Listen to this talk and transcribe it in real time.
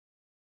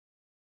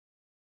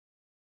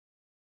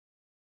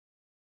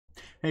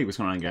Hey, what's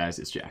going on, guys?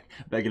 It's Jack.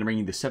 Back in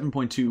bringing you the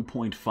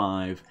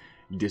 7.2.5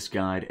 disc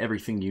guide,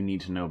 everything you need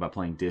to know about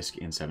playing disc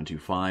in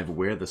 7.2.5,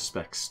 where the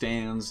spec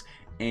stands,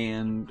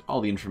 and all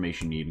the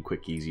information you need in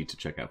quick, easy to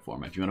check out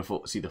format. If you want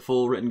to see the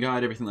full written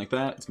guide, everything like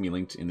that, it's going to be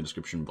linked in the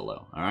description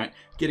below. Alright,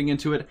 getting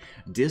into it,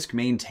 disc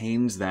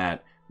maintains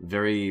that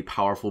very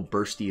powerful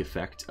bursty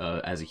effect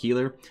as a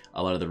healer.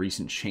 A lot of the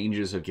recent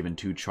changes have given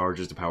 2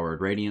 charges to power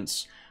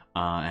Radiance. It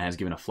has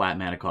given a flat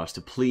mana cost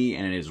to plea,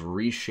 and it has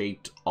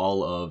reshaped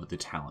all of the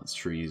talents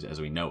trees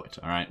as we know it.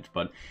 Alright,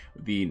 but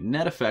the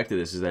net effect of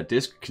this is that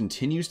disc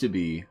continues to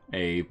be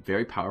a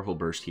very powerful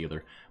burst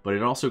healer, but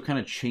it also kind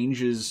of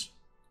changes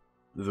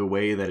the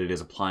way that it is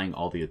applying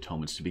all the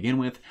atonements to begin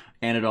with,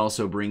 and it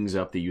also brings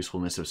up the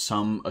usefulness of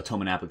some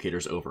atonement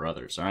applicators over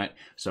others. Alright,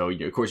 so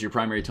of course your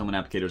primary atonement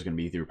applicator is going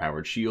to be through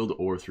powered shield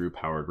or through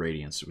powered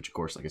radiance, which of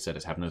course, like I said,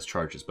 is having those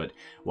charges. But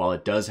while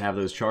it does have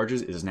those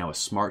charges, it is now a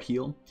smart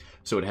heal,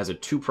 so it has a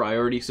 2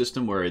 priority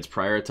system where it's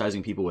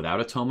prioritizing people without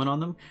atonement on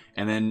them,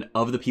 and then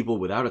of the people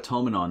without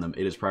atonement on them,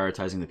 it is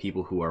prioritizing the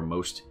people who are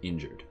most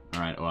injured.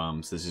 Alright,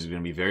 so this is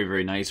going to be very,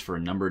 very nice for a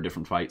number of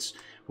different fights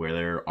where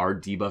there are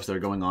debuffs that are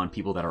going on,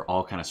 people that are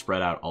all kind of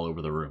spread out all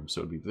over the room.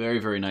 So it'd be very,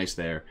 very nice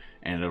there,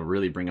 and it'll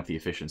really bring up the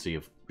efficiency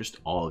of just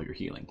all of your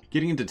healing.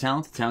 Getting into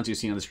talents, the talents you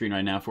see on the screen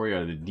right now for you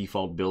are the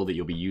default build that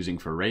you'll be using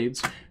for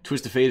raids.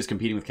 Twist of Fate is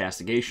competing with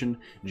Castigation.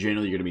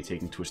 Generally, you're going to be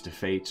taking Twist of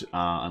Fate,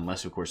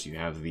 unless, of course, you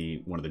have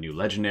one of the new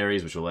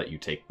legendaries, which will let you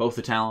take both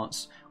the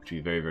talents, which would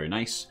be very, very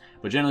nice.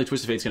 But generally,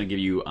 Twist of Fate is going to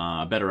give you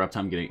better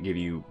uptime, give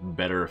you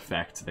better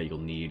effect that you'll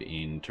need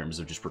in terms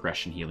of just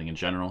progression healing in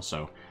general.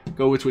 So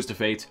go with Twist of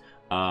Fate.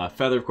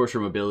 Feather, of course, for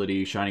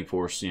mobility. Shining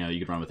Force, you know, you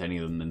can run with any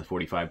of them in the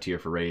 45 tier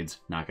for raids.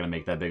 Not going to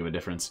make that big of a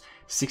difference.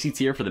 60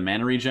 tier for the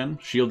mana regen.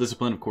 Shield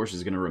Discipline, of course,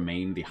 is going to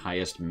remain the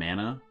highest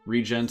mana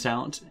regen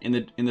talent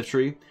in the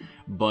tree.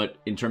 But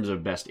in terms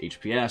of best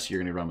HPS, you're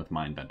going to run with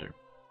Mindbender.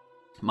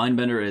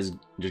 Mindbender is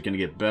just going to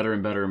get better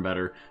and better and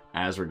better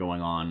as we're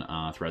going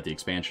on throughout the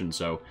expansion.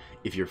 So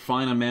if you're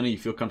fine on mana, you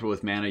feel comfortable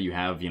with mana, you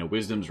have, you know,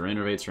 wisdoms or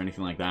innervates or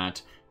anything like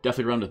that,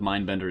 definitely run with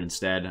Mindbender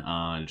instead.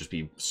 It'll just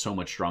be so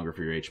much stronger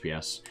for your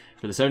HPS.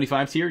 For the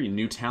 75 tier, your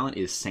new talent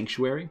is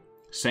Sanctuary.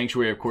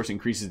 Sanctuary, of course,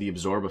 increases the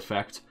absorb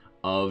effect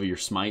of your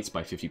smites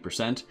by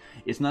 50%.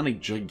 It's not a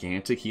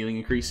gigantic healing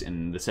increase,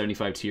 and the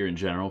 75 tier in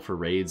general for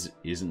raids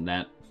isn't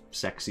that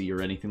sexy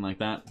or anything like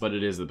that, but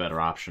it is the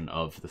better option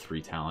of the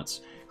 3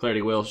 talents.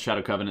 Clarity Will,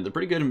 Shadow Covenant, they're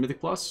pretty good in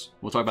Mythic Plus.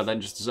 We'll talk about that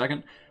in just a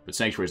second, but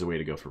Sanctuary is the way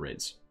to go for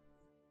raids.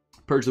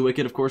 Purge the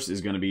Wicked, of course, is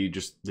going to be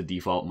just the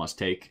default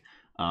must-take.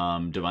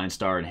 Divine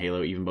Star and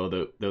Halo, even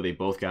though they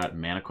both got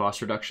mana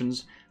cost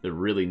reductions, they're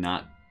really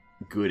not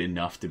good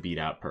enough to beat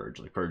out Purge.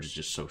 Like, Purge is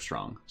just so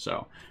strong.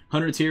 So,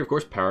 100 tier, of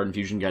course, Powered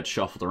Infusion got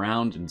shuffled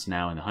around, and it's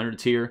now in the 100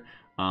 tier.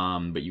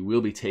 But you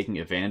will be taking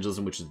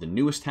Evangelism, which is the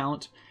newest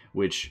talent,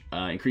 which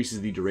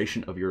increases the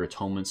duration of your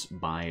atonements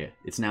by,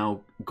 it's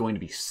now going to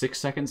be 6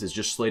 seconds. It's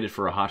just slated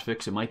for a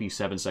hotfix. It might be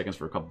 7 seconds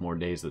for a couple more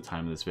days at the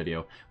time of this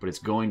video, but it's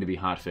going to be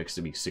hotfixed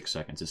to be 6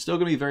 seconds. It's still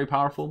going to be very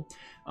powerful.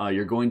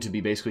 You're going to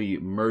be basically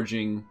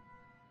merging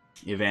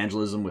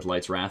Evangelism with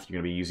Light's Wrath.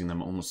 You're going to be using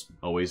them almost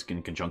always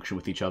in conjunction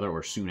with each other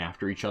or soon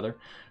after each other.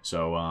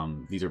 So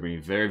these are going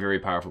to be very, very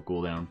powerful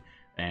cooldown,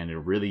 and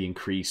it'll really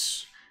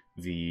increase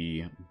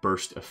the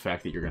burst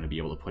effect that you're going to be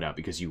able to put out,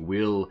 because you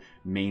will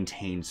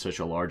maintain such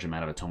a large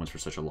amount of atonements for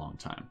such a long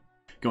time.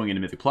 Going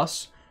into Mythic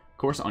Plus, of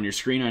course, on your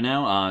screen right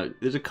now,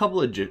 there's a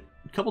couple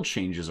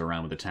changes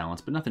around with the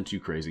talents, but nothing too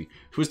crazy.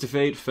 Twist of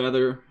Fate,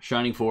 Feather,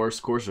 Shining Force,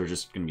 of course, are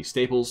just going to be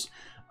staples.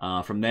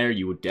 From there,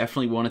 you would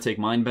definitely want to take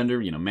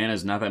Mindbender. You know, mana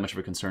is not that much of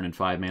a concern in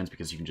 5-mans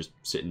because you can just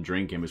sit and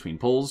drink in between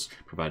pulls,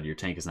 provided your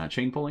tank is not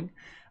chain pulling.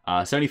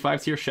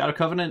 75 tier Shadow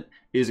Covenant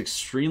is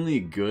extremely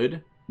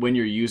good when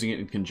you're using it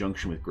in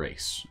conjunction with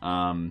Grace.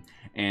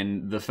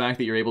 And the fact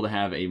that you're able to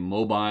have a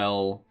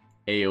mobile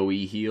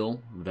AoE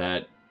heal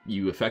that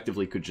you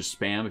effectively could just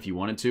spam if you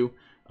wanted to,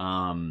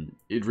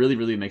 it really,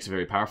 really makes it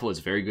very powerful. It's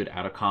very good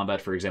out of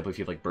combat. For example, if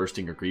you have like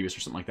Bursting or Grievous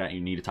or something like that, and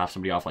you need to top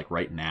somebody off like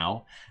right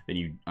now, then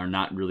you are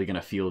not really going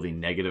to feel the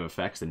negative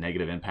effects, the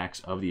negative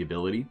impacts of the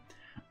ability.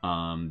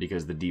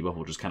 Because the debuff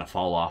will just kind of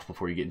fall off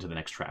before you get into the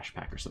next trash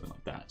pack or something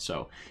like that.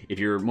 So if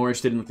you're more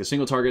interested in like the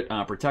single target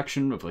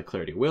protection of like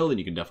Clarity of Will, then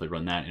you can definitely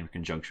run that in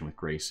conjunction with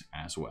Grace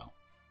as well.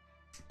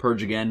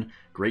 Purge again,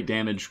 great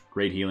damage,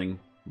 great healing,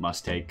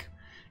 must take.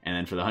 And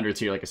then for the 100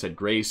 tier, like I said,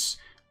 Grace.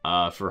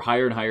 For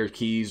higher and higher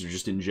keys, or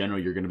just in general,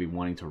 you're going to be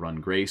wanting to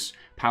run Grace.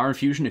 Power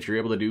Infusion, if you're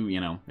able to do, you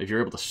know, if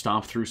you're able to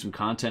stomp through some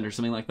content or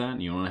something like that,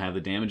 and you want to have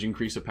the damage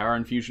increase of Power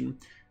Infusion,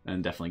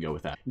 then definitely go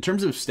with that. In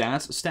terms of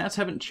stats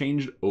haven't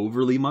changed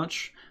overly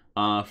much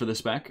for the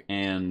spec,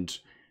 and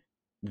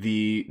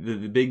the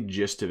big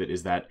gist of it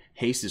is that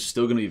haste is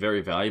still going to be very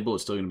valuable.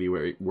 It's still going to be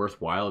very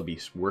worthwhile. It'd be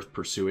worth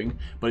pursuing,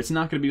 but it's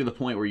not going to be to the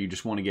point where you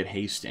just want to get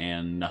haste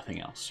and nothing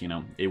else. You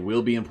know, it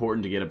will be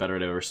important to get a better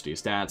diversity of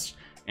stats,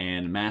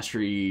 and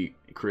mastery,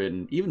 crit,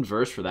 and even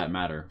verse for that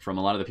matter. From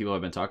a lot of the people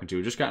I've been talking to,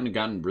 have just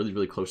gotten really,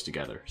 really close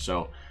together.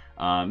 So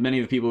Many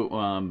of the people,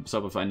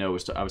 Sublif I know,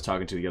 I was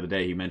talking to the other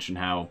day, he mentioned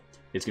how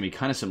it's going to be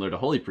kind of similar to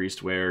Holy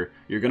Priest, where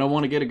you're going to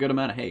want to get a good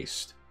amount of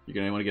haste. You're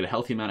going to want to get a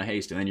healthy amount of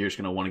haste, and then you're just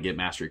going to want to get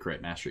Mastery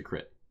Crit, Mastery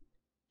Crit.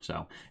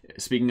 So,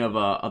 speaking of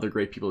other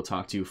great people to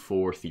talk to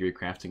for theory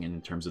crafting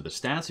in terms of the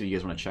stats, if you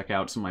guys want to check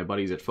out some of my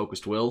buddies at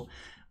Focused Will,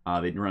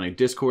 they run a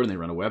Discord and they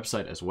run a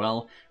website as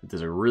well. It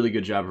does a really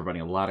good job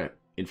providing a lot of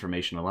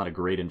information, a lot of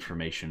great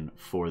information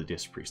for the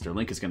Disc Priest. Their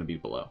link is going to be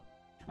below.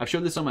 I've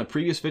showed this on my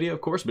previous video,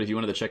 of course, but if you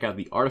wanted to check out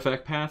the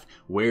artifact path,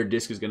 where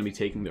Disc is going to be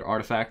taking their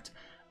artifact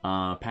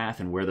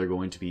path and where they're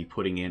going to be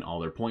putting in all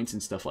their points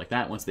and stuff like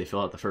that once they fill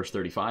out the first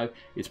 35,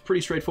 it's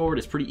pretty straightforward.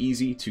 It's pretty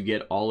easy to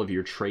get all of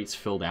your traits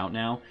filled out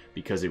now,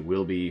 because it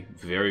will be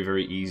very,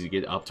 very easy to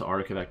get up to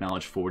Artifact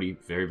Knowledge 40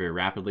 very, very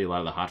rapidly. A lot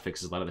of the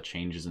hotfixes, a lot of the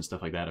changes and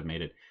stuff like that have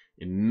made it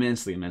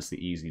immensely, immensely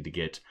easy to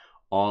get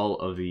all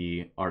of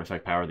the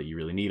artifact power that you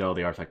really need, all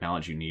the artifact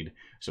knowledge you need.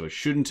 So it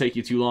shouldn't take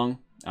you too long,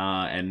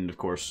 and of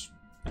course,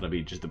 that'll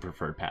be just the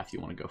preferred path you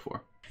want to go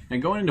for.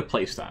 And going into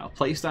Playstyle.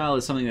 Playstyle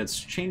is something that's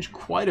changed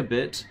quite a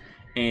bit,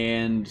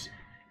 and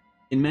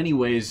in many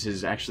ways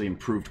has actually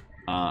improved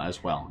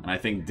as well. And I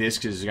think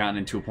Disc has gotten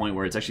into a point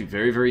where it's actually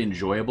very, very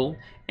enjoyable,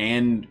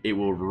 and it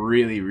will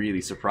really,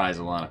 really surprise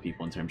a lot of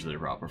people in terms of their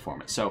raw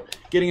performance. So,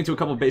 getting into a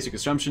couple of basic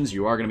assumptions,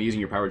 you are going to be using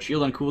your Powered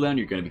Shield on cooldown,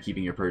 you're going to be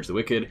keeping your Purge the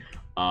Wicked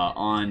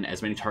on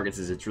as many targets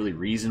as it's really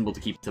reasonable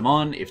to keep them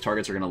on. If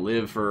targets are going to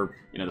live for,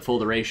 the full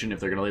duration, if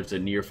they're going to live to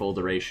near full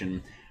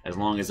duration, as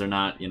long as they're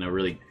not,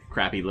 really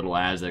crappy little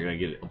ads, they're going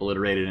to get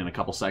obliterated in a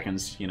couple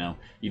seconds,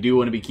 you do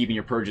want to be keeping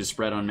your Purges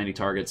spread on many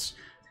targets.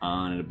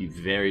 And it'll be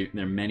there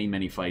are many,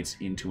 many fights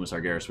in Tomb of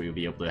Sargeras where you'll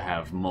be able to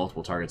have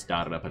multiple targets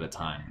dotted up at a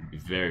time. It'll be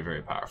very,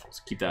 very powerful,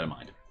 so keep that in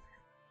mind.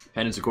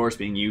 Penance, of course,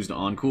 being used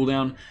on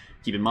cooldown.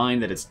 Keep in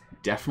mind that it's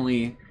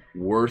definitely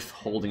worth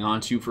holding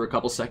on to for a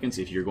couple seconds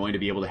if you're going to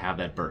be able to have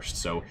that burst.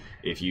 So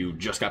if you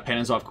just got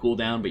Penance off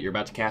cooldown, but you're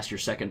about to cast your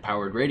second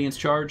Powered Radiance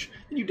charge,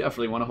 then you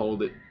definitely want to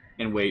hold it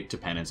and wait to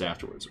Penance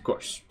afterwards, of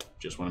course.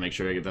 Just want to make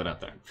sure I get that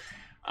out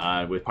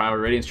there. With Powered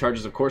Radiance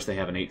charges, of course, they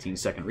have an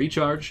 18-second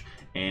recharge,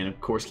 and of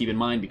course, keep in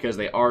mind, because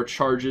they are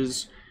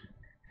charges,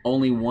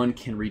 only one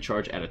can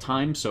recharge at a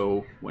time,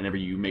 so whenever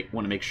you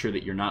want to make sure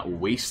that you're not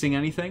wasting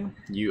anything,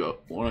 you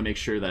want to make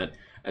sure that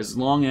as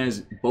long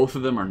as both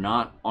of them are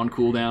not on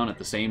cooldown at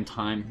the same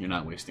time, you're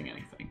not wasting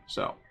anything.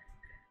 So,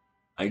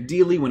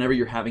 ideally, whenever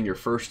you're having your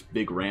first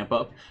big ramp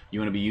up, you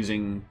want to be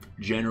using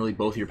generally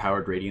both your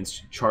Powered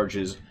Radiance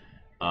charges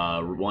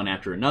one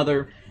after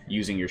another,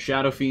 using your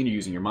Shadow Fiend,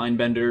 using your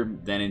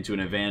Mindbender, then into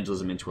an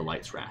Evangelism, into a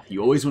Light's Wrath.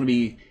 You always want to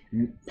be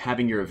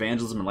having your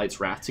Evangelism and Light's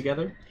Wrath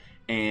together,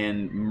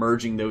 and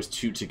merging those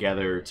two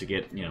together to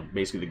get,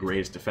 basically the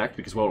greatest effect,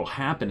 because what will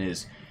happen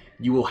is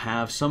you will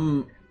have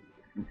some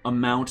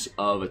amount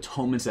of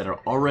atonements that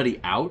are already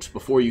out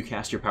before you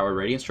cast your Powered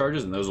Radiance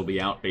charges, and those will be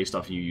out based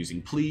off you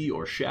using Plea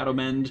or Shadow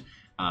Mend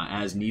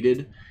as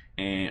needed,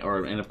 and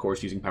of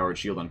course using Powered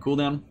Shield on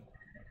cooldown.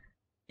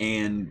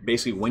 And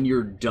basically, when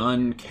you're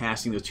done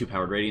casting those two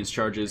Powered Radiance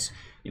charges,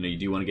 you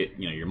do want to get,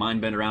 your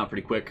Mindbender out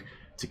pretty quick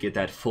to get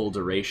that full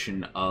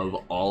duration of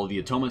all of the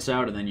atonements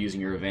out, and then using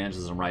your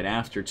Evangelism right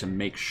after to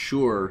make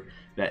sure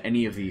that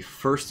any of the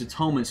first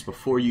atonements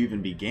before you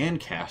even began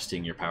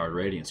casting your Powered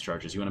Radiance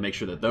charges, you want to make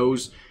sure that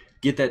those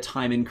get that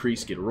time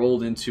increase, get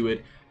rolled into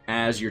it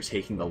as you're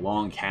taking the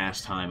long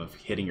cast time of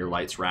hitting your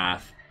Light's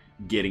Wrath,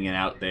 getting it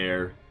out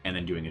there, and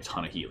then doing a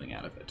ton of healing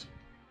out of it.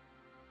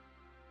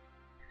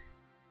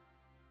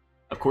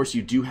 Of course,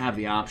 you do have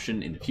the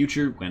option in the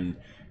future when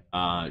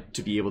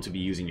to be able to be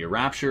using your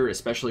Rapture,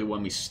 especially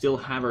when we still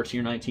have our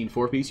Tier 19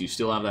 4-piece. You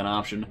still have that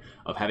option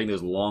of having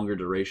those longer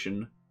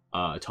duration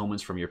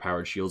atonements from your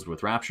Powered Shields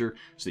with Rapture,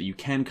 so that you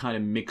can kind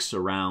of mix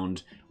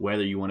around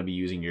whether you want to be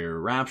using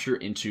your Rapture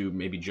into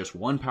maybe just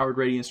one Powered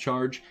Radiance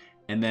charge,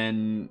 and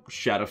then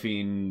Shadow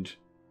Fiend,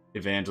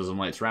 Evangelism,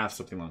 Light's Wrath,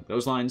 something along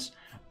those lines,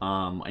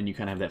 and you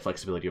kind of have that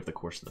flexibility over the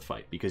course of the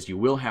fight, because you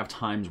will have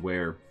times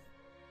where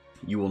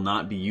you will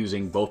not be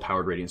using both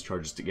Powered Radiance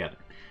charges together.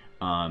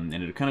 And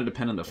it'll kind of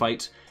depend on the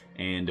fight,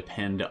 and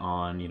depend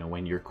on,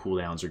 when your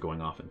cooldowns are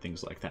going off and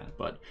things like that.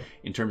 But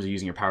in terms of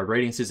using your Powered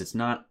Radiances, it's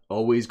not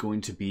always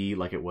going to be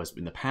like it was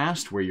in the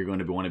past, where you're going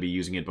to want to be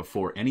using it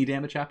before any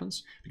damage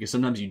happens, because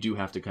sometimes you do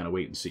have to kind of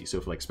wait and see.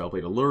 So for like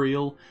Spellblade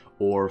Alluriel,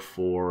 or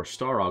for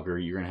Star Augur,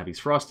 you're going to have these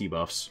Frost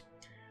debuffs,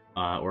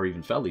 or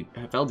even Fel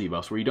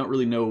debuffs, where you don't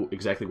really know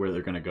exactly where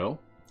they're going to go,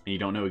 and you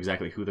don't know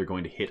exactly who they're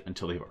going to hit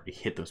until they've already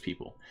hit those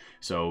people.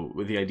 So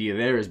the idea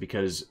there is,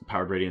 because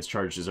Powered Radiance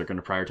charges are going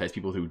to prioritize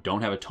people who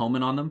don't have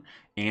Atonement on them,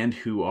 and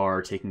who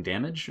are taking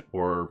damage,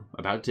 or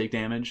about to take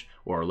damage,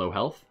 or are low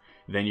health,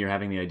 then you're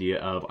having the idea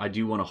of, I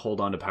do want to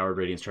hold on to Powered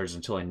Radiance charges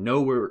until I know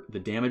where the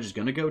damage is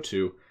going to go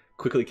to,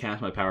 quickly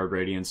cast my Powered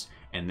Radiance,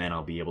 and then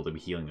I'll be able to be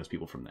healing those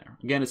people from there.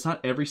 Again, it's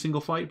not every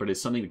single fight, but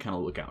it's something to kind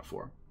of look out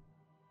for.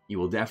 You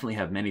will definitely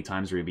have many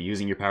times where you'll be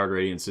using your Powered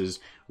Radiances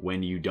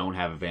when you don't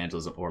have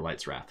Evangelism or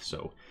Light's Wrath.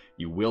 So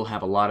you will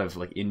have a lot of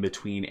like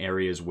in-between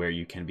areas where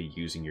you can be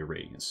using your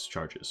Radiance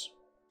charges.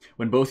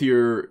 When both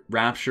your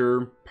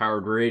Rapture,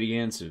 Powered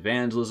Radiance,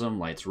 Evangelism,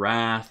 Light's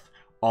Wrath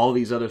all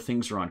these other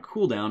things are on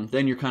cooldown,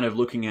 then you're kind of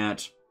looking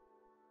at,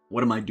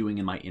 what am I doing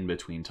in my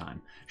in-between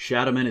time?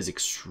 Shadowmen is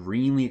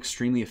extremely,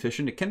 extremely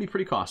efficient. It can be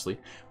pretty costly,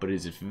 but it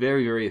is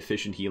very, very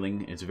efficient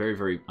healing. It's very,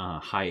 very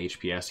high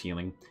HPS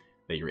healing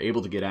that you're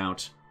able to get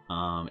out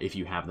if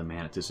you have the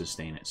mana to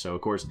sustain it. So,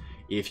 of course,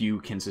 if you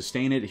can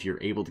sustain it, if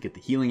you're able to get the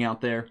healing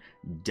out there,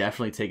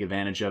 definitely take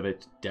advantage of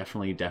it.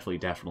 Definitely, definitely,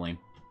 definitely.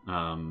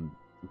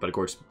 But, of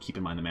course, keep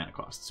in mind the mana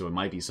cost. So it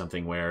might be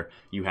something where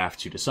you have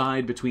to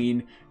decide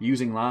between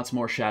using lots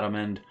more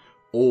Shadowmend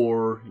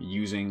or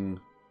using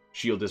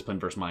Shield Discipline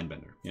versus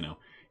Mindbender. You know,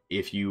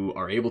 if you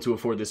are able to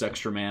afford this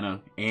extra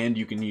mana and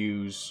you can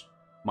use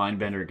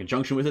Mindbender in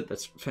conjunction with it,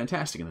 that's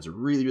fantastic, and that's a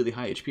really, really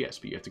high HPS,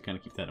 but you have to kind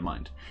of keep that in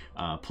mind.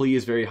 Plea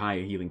is very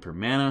high healing per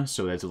mana,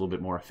 so that's a little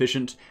bit more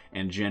efficient,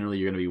 and generally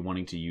you're going to be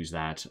wanting to use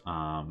that.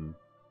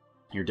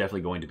 You're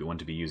definitely going to want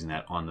to be using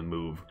that on the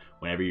move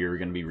whenever you're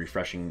going to be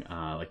refreshing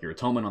like your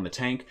Atonement on the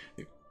tank.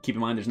 Keep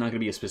in mind, there's not going to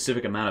be a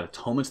specific amount of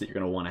atonements that you're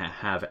going to want to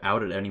have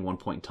out at any one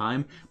point in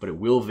time, but it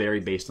will vary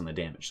based on the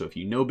damage. So if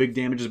you know big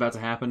damage is about to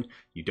happen,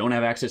 you don't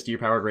have access to your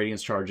Powered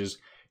Radiance charges,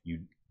 you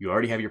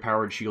already have your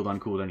Powered Shield on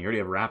cooldown, you already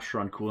have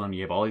Rapture on cooldown,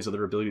 you have all these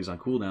other abilities on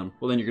cooldown,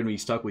 well then you're going to be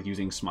stuck with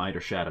using Smite or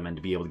Shadowmen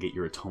to be able to get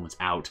your atonements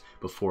out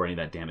before any of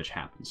that damage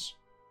happens.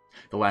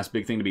 The last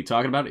big thing to be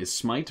talking about is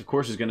Smite. Of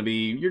course, is going to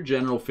be your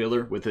general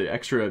filler with the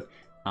extra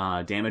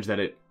damage that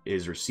it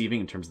is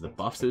receiving in terms of the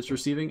buffs that it's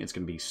receiving. It's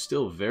going to be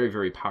still very,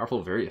 very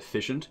powerful, very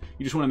efficient.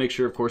 You just want to make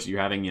sure, of course,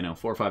 you're having,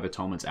 4 or 5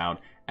 atonements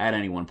out at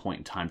any one point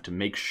in time to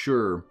make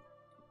sure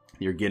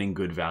you're getting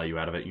good value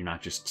out of it. You're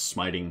not just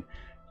smiting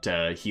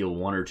to heal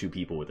 1 or 2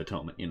 people with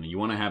atonement. You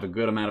want to have a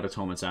good amount of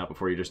atonements out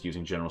before you're just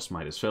using general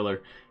smite as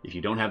filler. If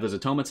you don't have those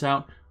atonements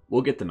out,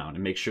 we'll get them out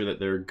and make sure that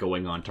they're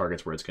going on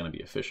targets where it's going to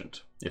be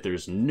efficient. If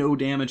there's no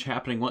damage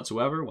happening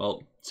whatsoever, well,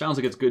 it sounds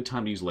like it's a good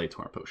time to use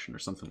Leitor Potion or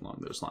something along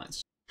those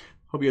lines.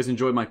 Hope you guys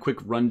enjoyed my quick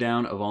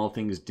rundown of all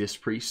things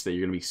Disc Priest that you're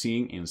going to be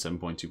seeing in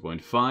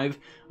 7.2.5.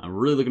 I'm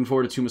really looking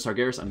forward to Tomb of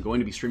Sargeras. I'm going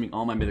to be streaming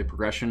all my Mythic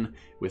progression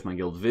with my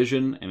guild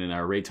Vision, and then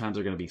our raid times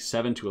are going to be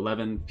 7 to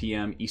 11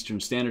 p.m. Eastern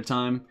Standard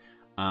Time.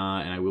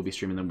 And I will be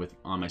streaming them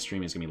on my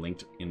stream. It's going to be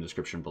linked in the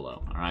description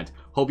below. Alright,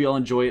 hope you all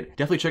enjoy it.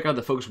 Definitely check out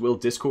the Focus Will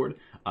Discord.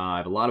 I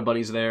have a lot of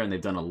buddies there, and they've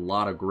done a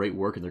lot of great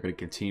work, and they're going to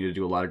continue to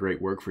do a lot of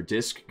great work for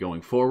Disc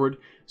going forward.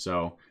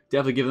 So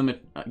definitely give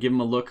them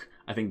a look.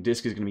 I think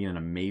Disc is going to be in an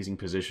amazing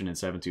position in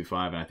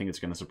 7.2.5, and I think it's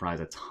going to surprise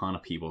a ton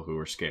of people who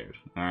are scared.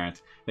 Alright,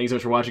 thanks so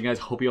much for watching, guys.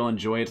 Hope you all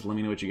enjoy it. Let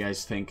me know what you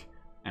guys think,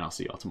 and I'll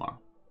see you all tomorrow.